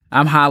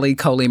I'm Holly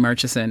Coley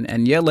Murchison,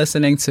 and you're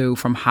listening to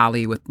From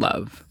Holly with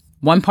Love.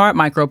 One part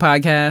micro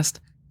podcast,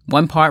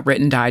 one part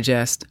written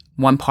digest,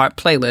 one part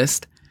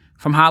playlist.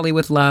 From Holly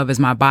with Love is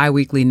my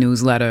bi-weekly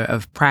newsletter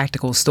of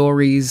practical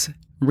stories,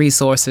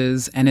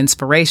 resources, and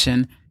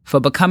inspiration for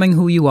becoming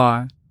who you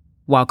are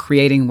while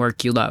creating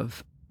work you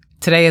love.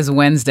 Today is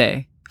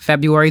Wednesday,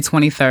 February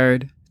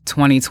 23rd,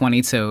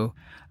 2022.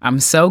 I'm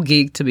so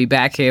geeked to be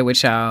back here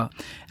with y'all.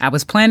 I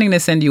was planning to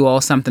send you all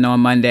something on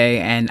Monday,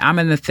 and I'm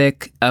in the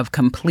thick of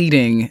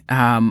completing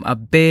a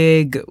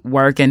big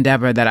work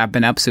endeavor that I've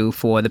been up to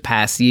for the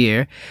past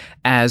year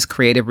as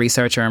creative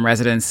researcher in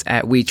residence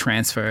at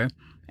WeTransfer.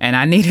 And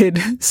I needed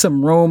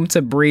some room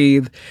to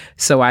breathe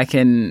so I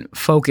can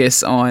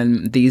focus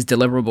on these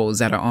deliverables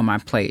that are on my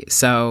plate.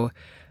 So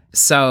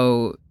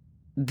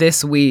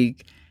this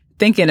week,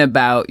 thinking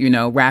about,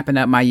 wrapping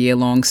up my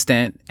year-long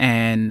stint,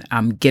 and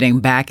I'm getting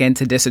back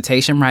into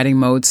dissertation writing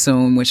mode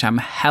soon, which I'm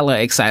hella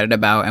excited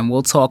about, and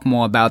we'll talk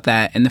more about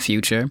that in the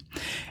future.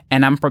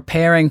 And I'm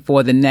preparing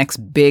for the next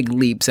big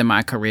leaps in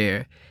my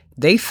career.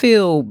 They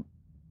feel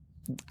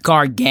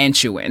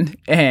gargantuan,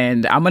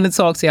 and I'm going to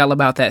talk to y'all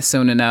about that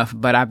soon enough,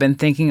 but I've been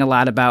thinking a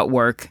lot about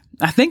work,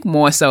 I think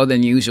more so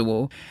than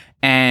usual.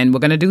 And we're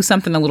going to do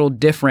something a little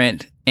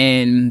different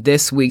in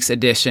this week's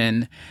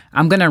edition.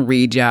 I'm going to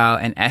read y'all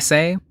an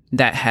essay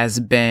that has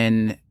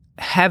been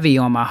heavy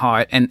on my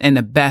heart, and in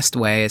the best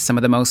way. It's some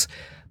of the most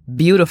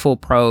beautiful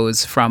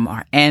prose from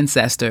our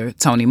ancestor,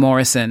 Toni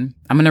Morrison.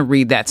 I'm going to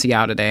read that to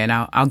y'all today, and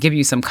I'll give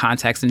you some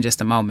context in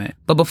just a moment.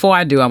 But before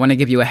I do, I want to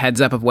give you a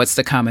heads up of what's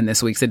to come in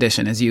this week's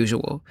edition as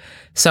usual.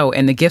 So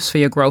in the Gifts for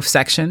Your Growth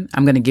section,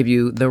 I'm going to give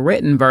you the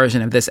written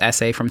version of this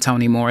essay from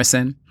Toni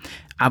Morrison.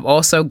 I've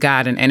also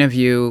got an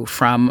interview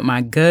from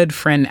my good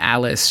friend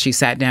Alice. She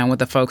sat down with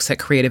the folks at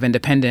Creative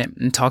Independent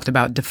and talked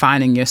about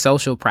defining your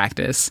social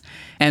practice.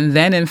 And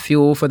then in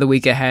Fuel for the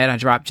week ahead, I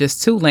dropped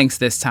just 2 links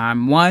this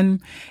time.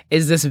 One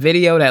is this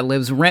video that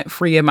lives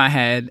rent-free in my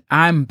head.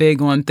 I'm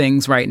big on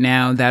things right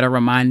now that are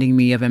reminding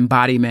me of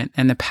embodiment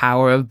and the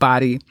power of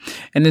body.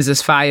 And there's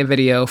this fire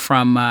video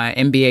from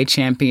NBA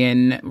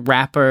champion,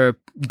 rapper,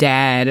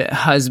 dad,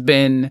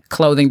 husband,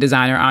 clothing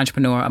designer,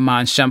 entrepreneur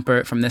Iman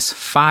Shumpert from this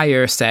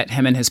fire set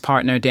him and his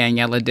partner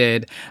Daniela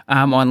did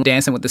on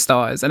Dancing with the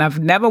Stars. And I've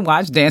never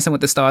watched Dancing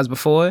with the Stars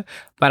before,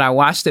 but I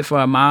watched it for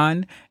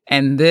Iman.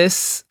 And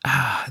this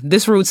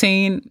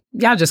routine,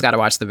 y'all just got to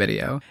watch the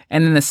video.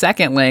 And then the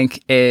second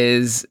link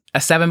is a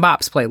 7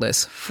 Bops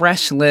playlist,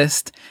 fresh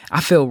list.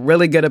 I feel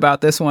really good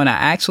about this one. I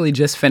actually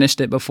just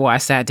finished it before I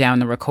sat down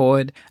to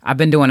record. I've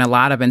been doing a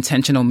lot of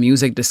intentional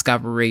music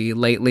discovery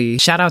lately.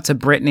 Shout out to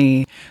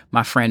Brittany,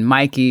 my friend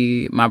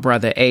Mikey, my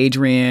brother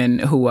Adrian,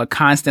 who are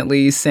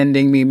constantly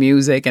sending me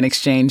music and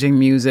exchanging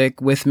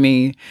music with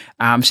me.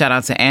 Shout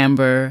out to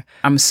Amber.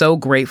 I'm so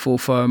grateful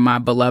for my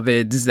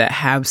beloveds that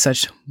have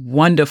such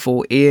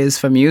wonderful ears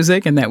for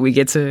music and that we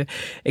get to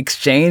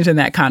exchange in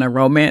that kind of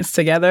romance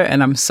together.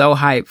 And I'm so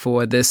hyped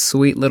for this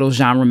sweet little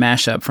genre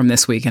mashup from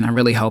this week, and I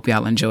really hope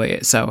y'all enjoy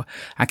it. So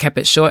I kept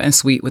it short and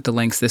sweet with the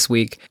links this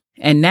week.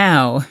 And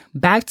now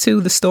back to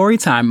the story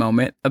time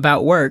moment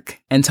about work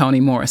and Toni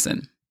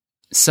Morrison.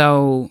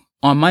 So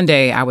on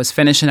Monday, I was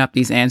finishing up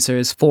these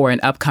answers for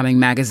an upcoming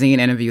magazine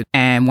interview.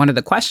 And one of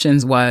the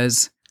questions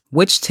was,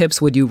 which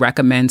tips would you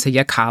recommend to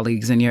your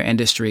colleagues in your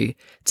industry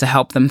to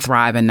help them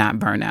thrive and not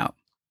burn out?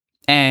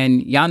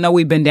 And y'all know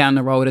we've been down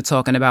the road of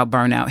talking about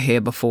burnout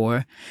here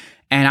before.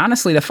 And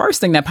honestly, the first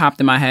thing that popped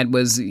in my head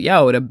was,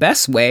 the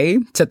best way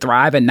to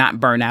thrive and not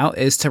burn out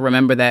is to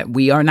remember that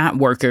we are not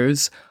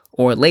workers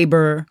or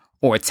labor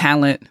or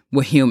talent.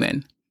 We're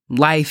human.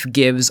 Life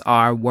gives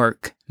our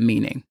work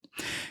meaning.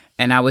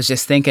 And I was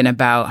just thinking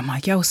about, I'm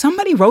like,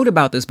 somebody wrote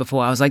about this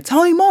before. I was like,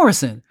 Toni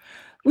Morrison.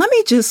 Let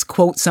me just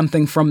quote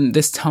something from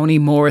this Toni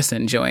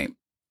Morrison joint.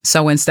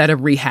 So instead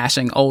of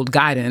rehashing old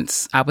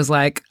guidance, I was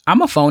like,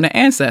 I'm a phone an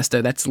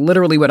ancestor. That's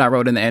literally what I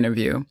wrote in the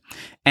interview.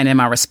 And in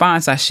my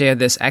response, I shared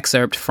this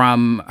excerpt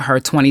from her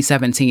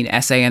 2017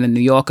 essay in The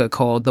New Yorker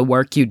called The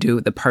Work You Do,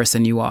 The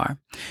Person You Are.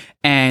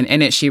 And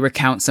in it, she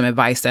recounts some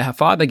advice that her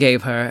father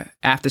gave her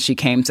after she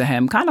came to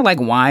him, kind of like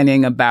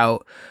whining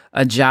about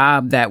a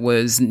job that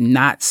was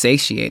not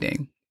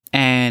satiating.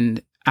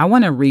 And I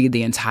want to read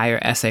the entire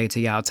essay to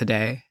y'all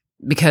today.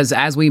 Because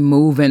as we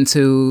move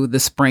into the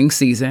spring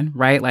season,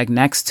 right, like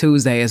next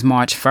Tuesday is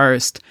March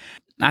 1st,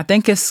 I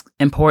think it's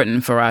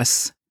important for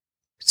us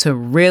to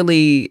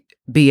really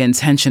be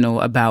intentional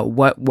about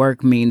what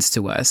work means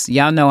to us.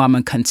 Y'all know I'm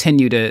going to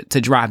continue to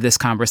drive this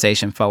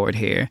conversation forward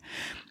here.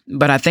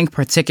 But I think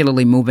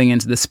particularly moving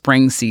into the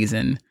spring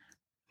season,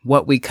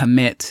 what we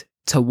commit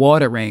to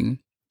watering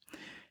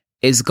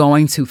is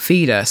going to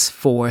feed us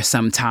for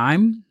some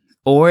time,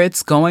 or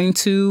it's going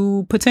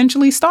to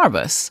potentially starve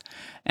us.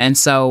 And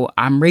so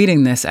I'm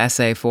reading this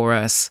essay for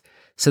us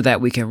so that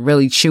we can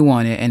really chew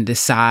on it and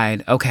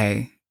decide,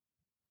 okay,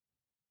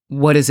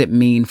 what does it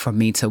mean for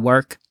me to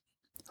work?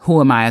 Who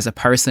am I as a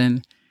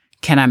person?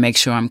 Can I make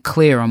sure I'm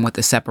clear on what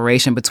the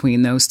separation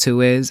between those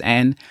two is?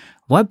 And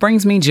what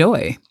brings me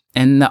joy?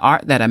 in the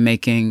art that I'm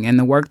making and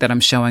the work that I'm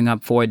showing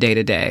up for day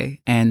to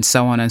day, and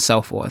so on and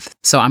so forth.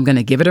 So I'm going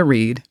to give it a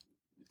read.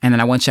 And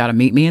then I want y'all to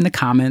meet me in the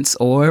comments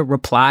or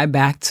reply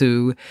back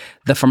to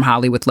the From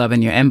Holly with Love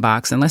in your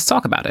inbox, and let's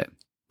talk about it.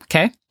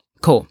 Okay?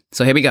 Cool.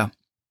 So here we go.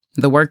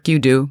 The Work You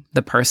Do,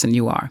 The Person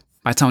You Are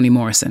by Toni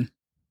Morrison.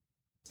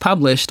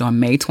 Published on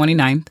May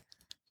 29th,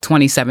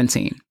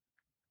 2017.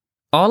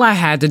 All I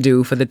had to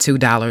do for the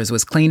 $2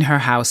 was clean her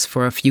house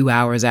for a few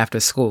hours after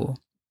school.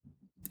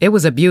 It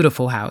was a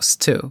beautiful house,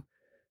 too,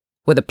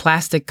 with a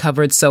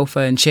plastic-covered sofa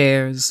and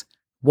chairs,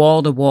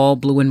 wall-to-wall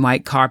blue and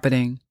white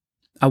carpeting,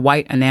 a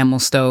white enamel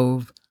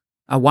stove,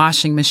 a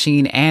washing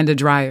machine and a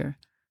dryer,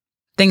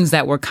 things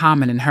that were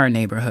common in her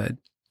neighborhood,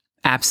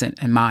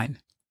 absent in mine.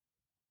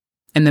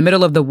 In the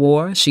middle of the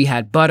war, she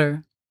had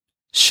butter,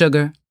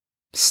 sugar,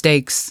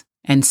 steaks,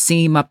 and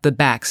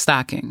seam-up-the-back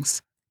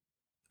stockings.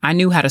 I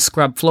knew how to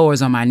scrub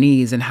floors on my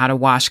knees and how to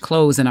wash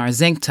clothes in our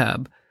zinc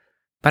tub,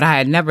 but I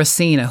had never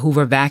seen a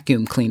Hoover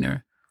vacuum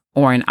cleaner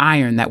or an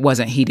iron that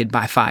wasn't heated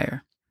by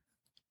fire.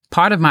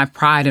 Part of my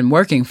pride in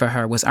working for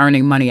her was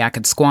earning money I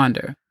could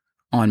squander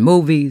on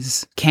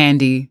movies,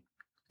 candy,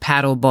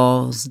 paddle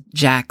balls,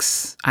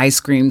 jacks, ice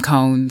cream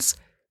cones.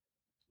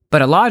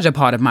 But a larger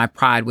part of my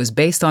pride was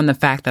based on the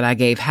fact that I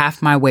gave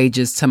half my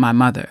wages to my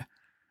mother,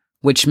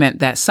 which meant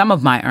that some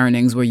of my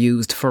earnings were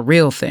used for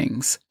real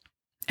things,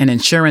 an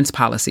insurance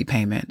policy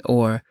payment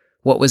or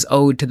what was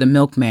owed to the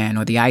milkman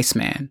or the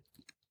iceman.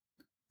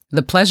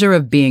 The pleasure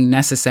of being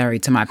necessary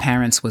to my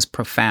parents was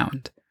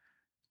profound.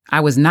 I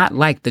was not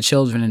like the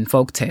children in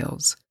folk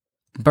tales,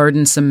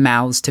 burdensome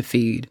mouths to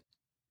feed,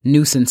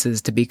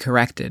 nuisances to be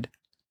corrected,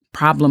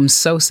 problems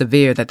so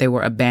severe that they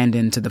were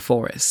abandoned to the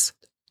forest.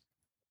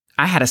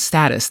 I had a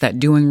status that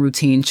doing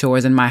routine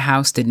chores in my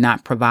house did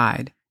not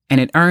provide, and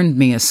it earned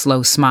me a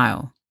slow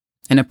smile,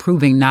 an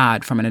approving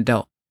nod from an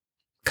adult,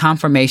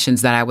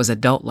 confirmations that I was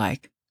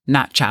adult-like,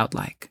 not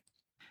childlike.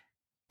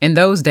 In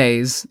those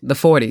days, the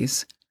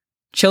 40s,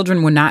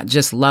 children were not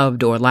just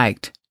loved or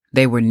liked,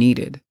 they were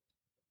needed.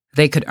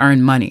 They could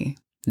earn money,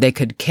 they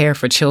could care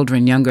for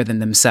children younger than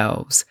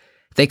themselves,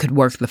 they could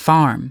work the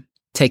farm,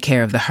 take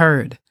care of the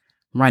herd,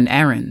 run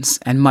errands,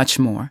 and much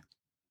more.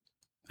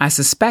 I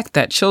suspect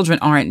that children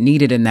aren't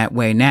needed in that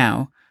way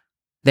now.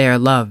 They are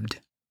loved,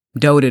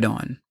 doted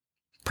on,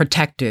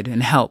 protected,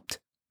 and helped.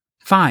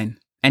 Fine,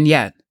 and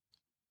yet,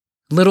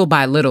 little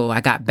by little,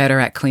 I got better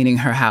at cleaning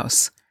her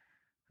house,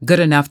 good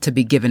enough to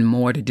be given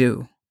more to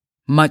do,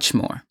 much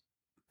more.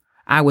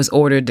 I was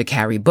ordered to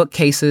carry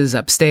bookcases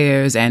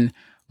upstairs and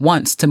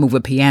once to move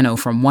a piano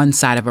from one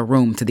side of a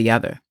room to the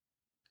other.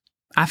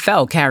 I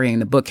fell carrying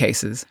the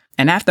bookcases,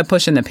 and after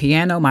pushing the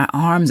piano, my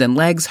arms and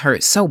legs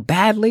hurt so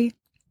badly.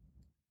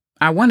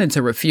 I wanted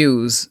to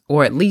refuse,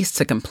 or at least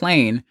to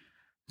complain,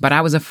 but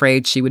I was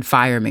afraid she would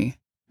fire me,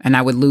 and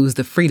I would lose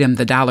the freedom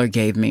the dollar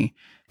gave me,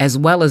 as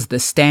well as the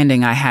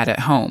standing I had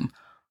at home,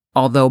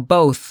 although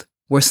both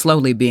were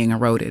slowly being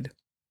eroded.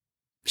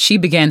 She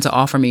began to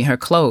offer me her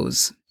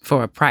clothes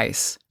for a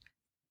price.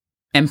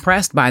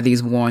 Impressed by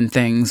these worn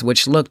things,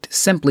 which looked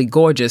simply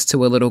gorgeous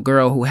to a little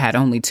girl who had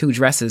only 2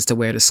 dresses to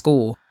wear to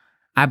school,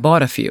 I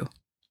bought a few.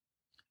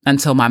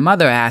 Until my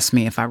mother asked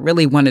me if I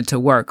really wanted to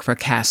work for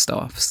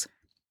cast-offs.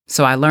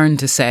 So I learned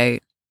to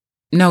say,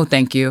 no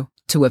thank you,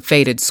 to a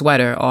faded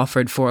sweater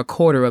offered for a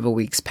quarter of a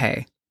week's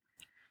pay.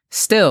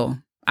 Still,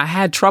 I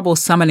had trouble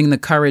summoning the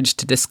courage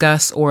to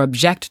discuss or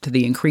object to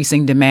the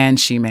increasing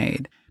demands she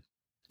made.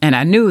 And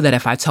I knew that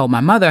if I told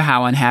my mother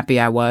how unhappy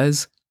I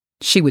was,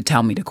 she would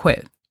tell me to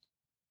quit.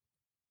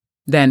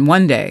 Then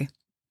one day,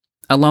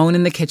 alone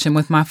in the kitchen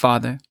with my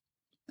father,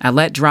 I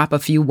let drop a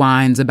few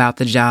whines about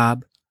the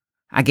job.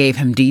 I gave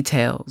him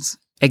details,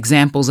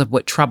 examples of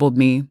what troubled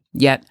me,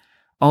 yet,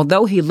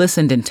 although he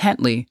listened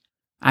intently,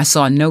 I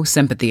saw no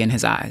sympathy in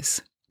his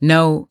eyes.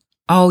 No,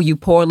 oh, you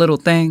poor little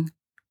thing.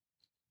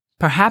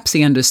 Perhaps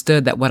he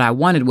understood that what I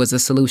wanted was a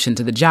solution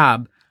to the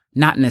job,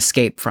 not an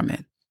escape from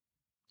it.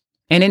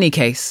 In any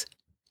case,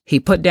 he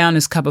put down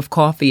his cup of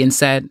coffee and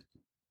said,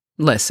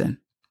 listen,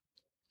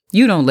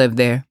 you don't live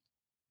there.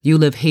 You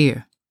live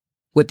here,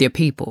 with your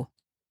people.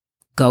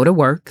 Go to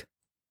work,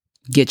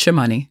 get your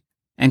money,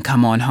 and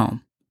come on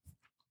home.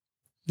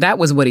 That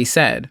was what he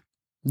said.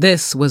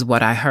 This was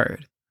what I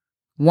heard.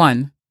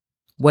 1,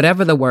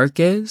 whatever the work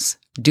is,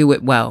 do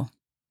it well,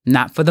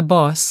 not for the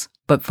boss,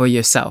 but for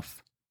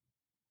yourself.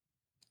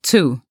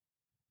 2,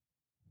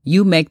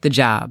 you make the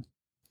job.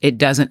 It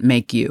doesn't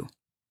make you.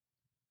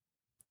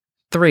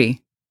 3,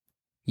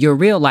 your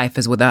real life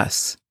is with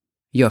us,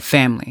 your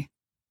family.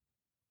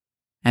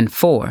 And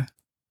 4,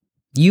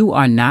 you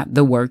are not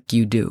the work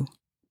you do.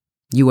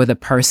 You are the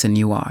person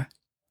you are.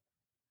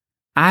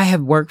 I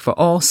have worked for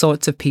all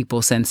sorts of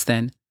people since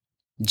then.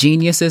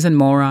 Geniuses and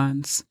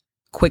morons,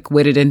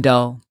 quick-witted and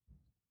dull,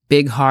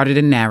 big-hearted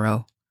and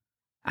narrow.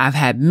 I've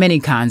had many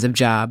kinds of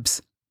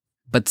jobs.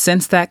 But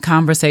since that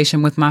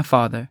conversation with my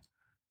father,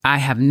 I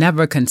have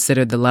never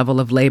considered the level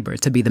of labor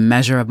to be the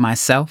measure of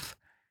myself,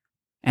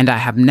 and I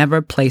have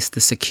never placed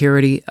the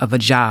security of a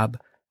job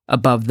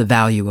above the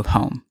value of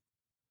home.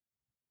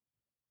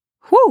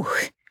 Whew!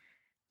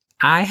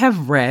 I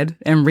have read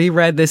and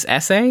reread this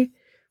essay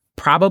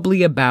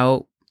probably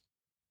about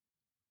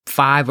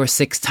 5 or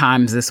 6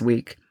 times this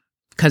week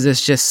because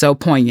it's just so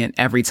poignant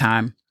every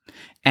time.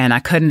 And I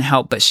couldn't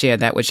help but share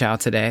that with y'all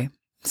today.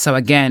 So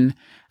again,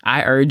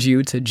 I urge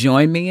you to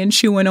join me in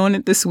chewing on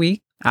it this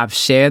week. I've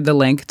shared the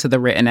link to the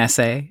written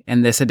essay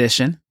in this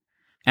edition.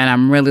 And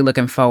I'm really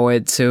looking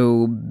forward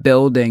to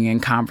building in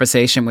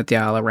conversation with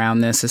y'all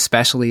around this,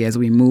 especially as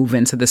we move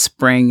into the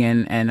spring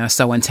and are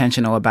so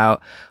intentional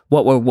about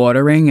what we're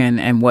watering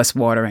and what's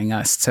watering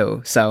us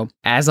too. So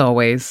as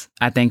always,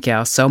 I thank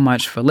y'all so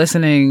much for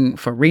listening,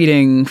 for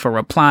reading, for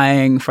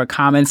replying, for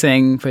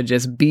commenting, for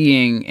just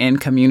being in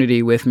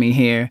community with me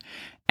here.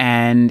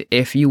 And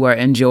if you are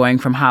enjoying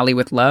From Holly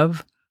with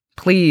Love,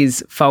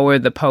 please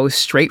forward the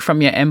post straight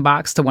from your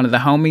inbox to one of the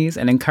homies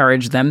and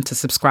encourage them to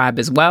subscribe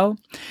as well.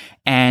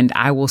 And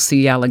I will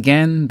see y'all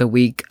again the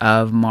week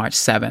of March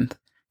 7th.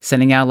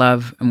 Sending y'all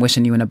love and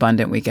wishing you an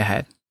abundant week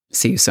ahead.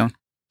 See you soon.